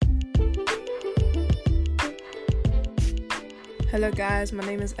Hello guys, my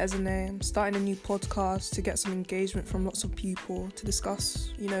name is Ezene. I'm starting a new podcast to get some engagement from lots of people to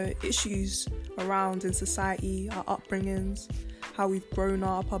discuss, issues around in society, our upbringings, how we've grown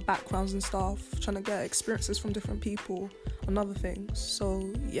up, our backgrounds and stuff, trying to get experiences from different people and other things.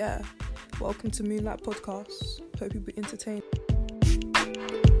 So yeah, welcome to Moonlight Podcast. Hope you'll be entertained.